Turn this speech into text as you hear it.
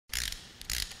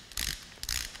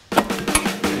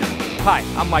Hi,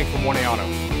 I'm Mike from 1A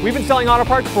Auto. We've been selling auto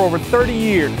parts for over 30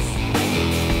 years.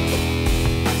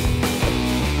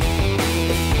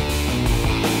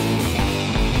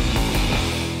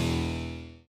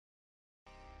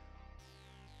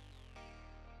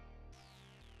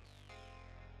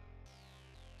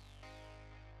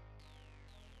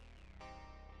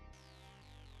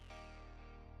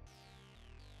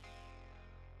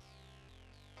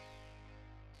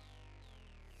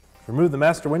 To remove the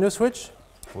master window switch,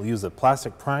 we'll use a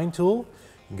plastic prying tool.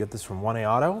 You can get this from 1A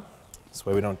Auto. This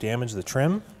way we don't damage the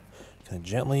trim. Kind of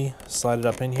gently slide it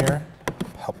up in here,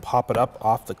 help pop it up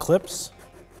off the clips.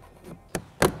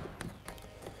 And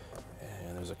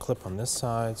there's a clip on this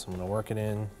side, so I'm going to work it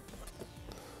in.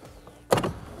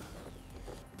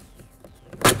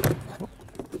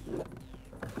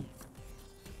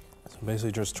 So I'm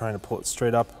basically just trying to pull it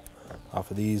straight up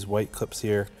off of these white clips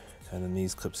here, and then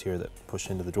these clips here that push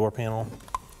into the door panel.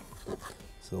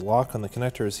 So the lock on the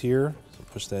connector is here, so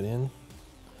push that in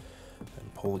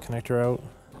and pull the connector out.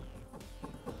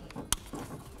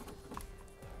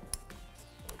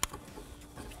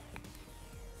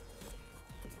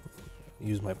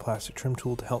 Use my plastic trim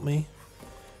tool to help me.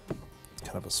 It's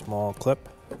kind of a small clip.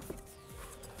 So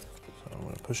I'm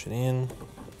going to push it in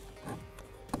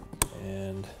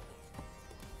and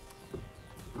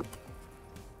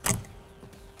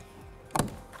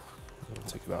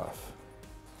take it off.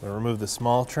 I'm going to remove the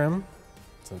small trim.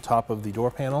 It's on top of the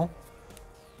door panel.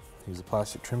 Use the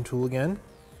plastic trim tool again.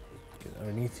 Get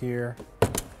underneath here.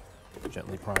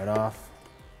 Gently pry it off.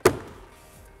 You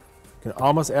can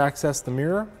almost access the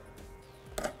mirror.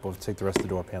 We'll take the rest of the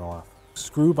door panel off.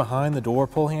 Screw behind the door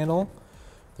pull handle.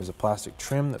 There's a plastic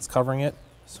trim that's covering it.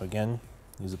 So again,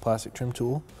 use the plastic trim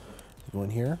tool. Go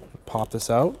in here, pop this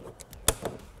out.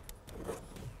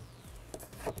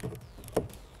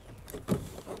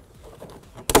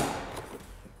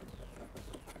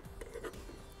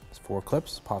 There's 4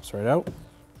 clips, pops right out.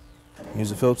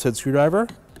 Use a Phillips head screwdriver.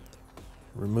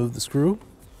 Remove the screw.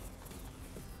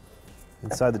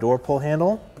 Inside the door pull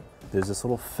handle, there's this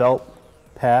little felt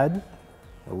pad.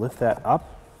 We'll lift that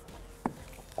up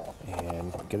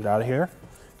and get it out of here.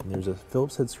 And there's a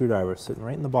Phillips head screwdriver sitting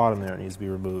right in the bottom there. It needs to be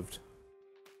removed.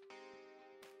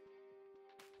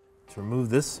 To remove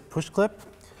this push clip,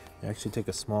 you actually take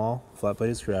a small flat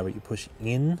bladed screwdriver, you push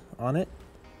in on it.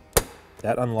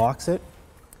 That unlocks it.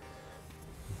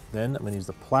 Then I'm going to use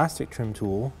the plastic trim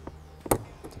tool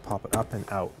to pop it up and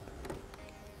out.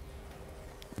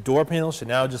 The door panel should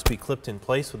now just be clipped in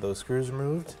place with those screws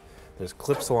removed. There's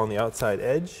clips along the outside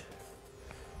edge.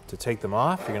 To take them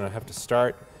off, you're going to have to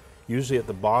start usually at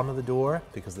the bottom of the door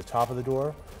because the top of the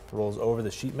door rolls over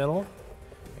the sheet metal,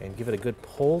 and give it a good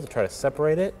pull to try to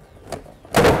separate it.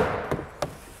 And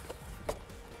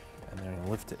then you're going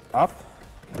to lift it up.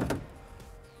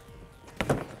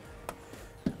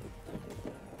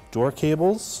 Door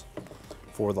cables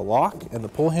for the lock and the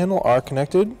pull handle are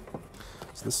connected.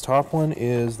 So this top one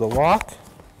is the lock.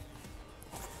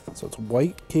 So it's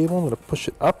white cable. I'm going to push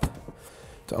it up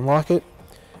to unlock it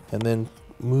and then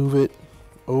move it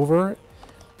over.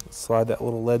 Slide that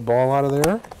little lead ball out of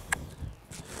there.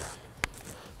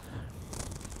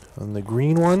 And the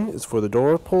green one is for the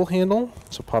door pull handle.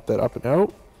 So pop that up and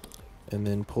out and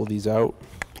then pull these out.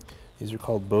 These are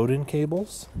called Bowden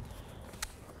cables.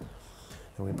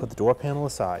 And we put the door panel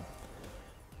aside.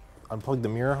 Unplug the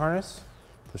mirror harness,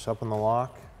 push up on the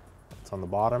lock. It's on the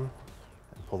bottom,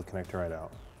 and pull the connector right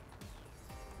out.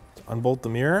 To unbolt the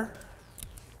mirror,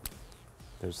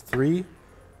 there's 3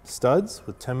 studs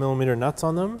with 10mm nuts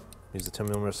on them. Use the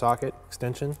 10mm socket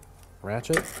extension,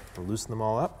 ratchet, and loosen them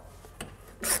all up.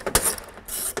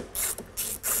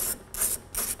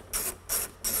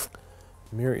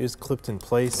 The mirror is clipped in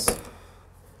place.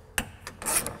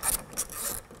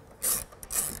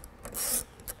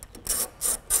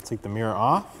 Take the mirror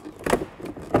off.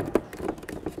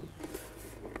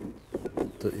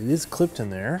 So it is clipped in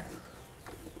there.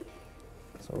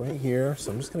 So right here,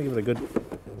 so I'm just going to give it a good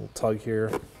little tug here.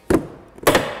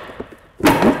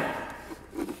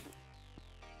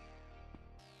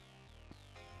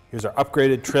 Here's our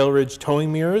upgraded Trail Ridge towing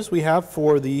mirrors we have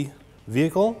for the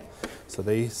vehicle. So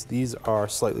these are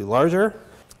slightly larger.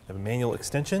 They have a manual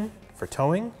extension for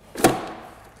towing.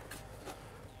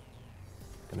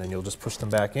 And then you'll just push them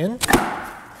back in,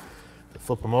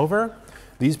 flip them over.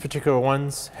 These particular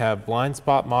ones have blind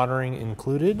spot monitoring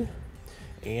included,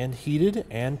 and heated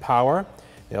and power.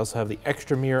 They also have the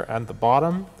extra mirror at the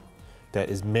bottom that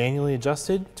is manually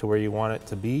adjusted to where you want it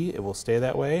to be. It will stay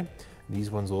that way.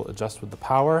 These ones will adjust with the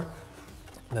power.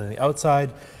 And then on the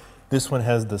outside, this one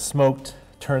has the smoked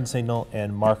turn signal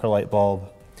and marker light bulb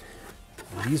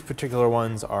These particular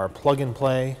ones are plug and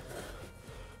play.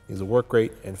 These will work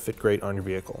great and fit great on your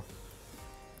vehicle.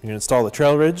 You're going to install the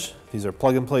trail ridge. These are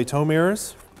plug and play tow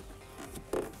mirrors.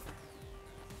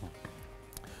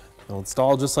 They'll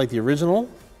install just like the original.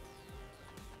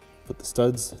 Put the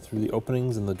studs through the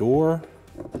openings in the door.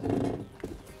 I'm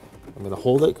going to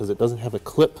hold it because it doesn't have a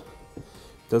clip. It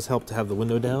does help to have the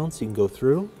window down so you can go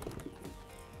through.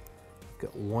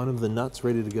 Got one of the nuts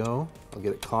ready to go. I'll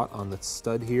get it caught on the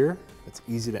stud here. It's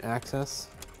easy to access.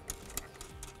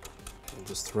 I'll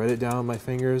just thread it down with my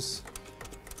fingers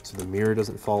so the mirror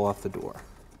doesn't fall off the door.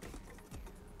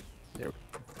 There we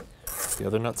go. The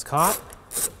other nut's caught.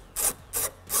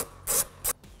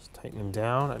 Just tighten them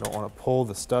down. I don't want to pull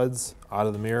the studs out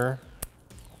of the mirror.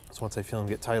 So once I feel them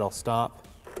get tight, I'll stop.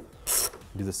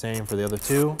 Do the same for the other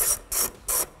two.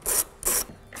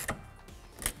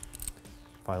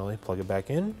 Finally, plug it back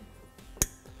in.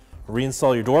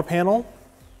 Reinstall your door panel.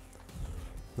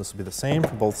 This will be the same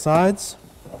for both sides.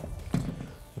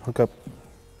 Hook up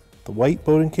the white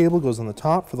Bowden cable, goes on the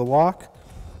top for the lock.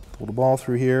 Pull the ball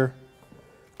through here,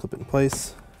 clip it in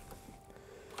place.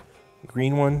 The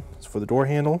green one is for the door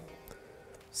handle.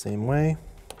 Same way,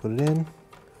 put it in,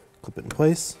 clip it in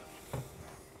place.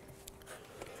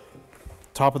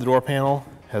 Top of the door panel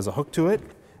has a hook to it.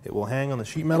 It will hang on the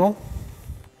sheet metal.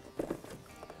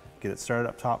 Get it started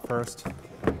up top first.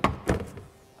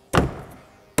 Put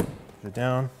it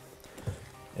down.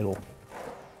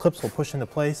 Clips will push into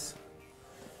place.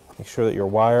 Make sure that your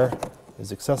wire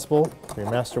is accessible for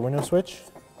your master window switch.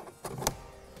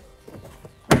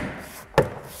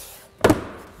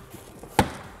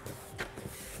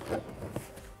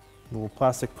 Little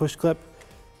plastic push clip.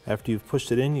 After you've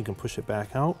pushed it in, you can push it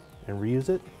back out and reuse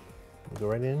it. Go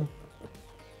right in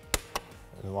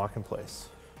and lock in place.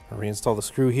 I'll reinstall the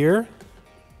screw here.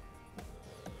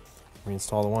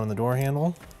 Reinstall the one on the door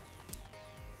handle.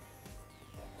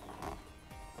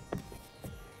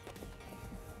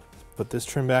 Put this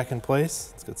trim back in place.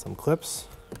 Let's get some clips.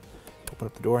 Open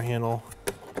up the door handle.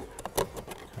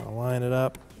 Kind of line it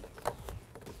up.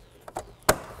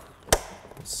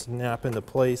 Snap into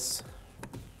place.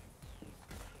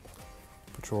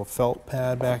 Put your felt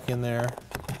pad back in there.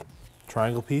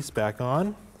 Triangle piece back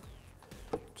on.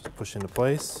 Just push into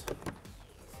place.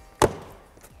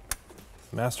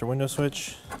 Master window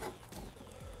switch.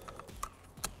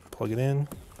 Plug it in.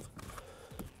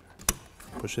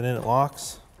 Push it in, it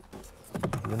locks.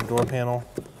 Put it in the door panel.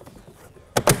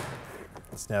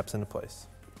 It snaps into place.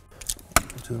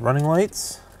 To the running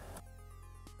lights.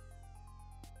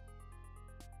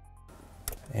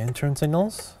 And turn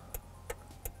signals.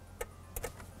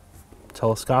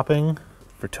 Telescoping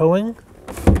for towing.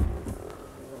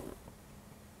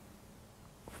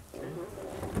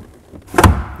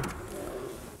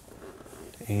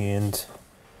 And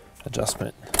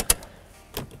adjustment.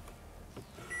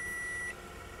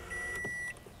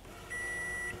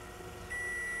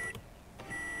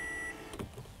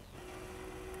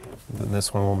 Then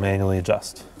this one will manually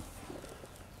adjust.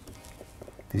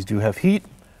 These do have heat,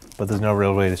 but there's no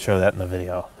real way to show that in the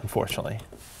video, unfortunately.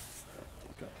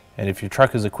 And if your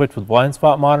truck is equipped with blind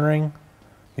spot monitoring,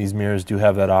 these mirrors do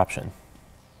have that option.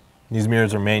 These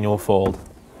mirrors are manual fold.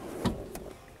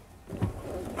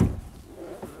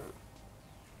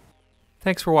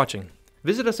 Thanks for watching.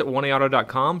 Visit us at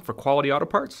oneauto.com for quality auto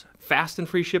parts, fast and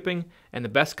free shipping, and the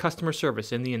best customer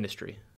service in the industry.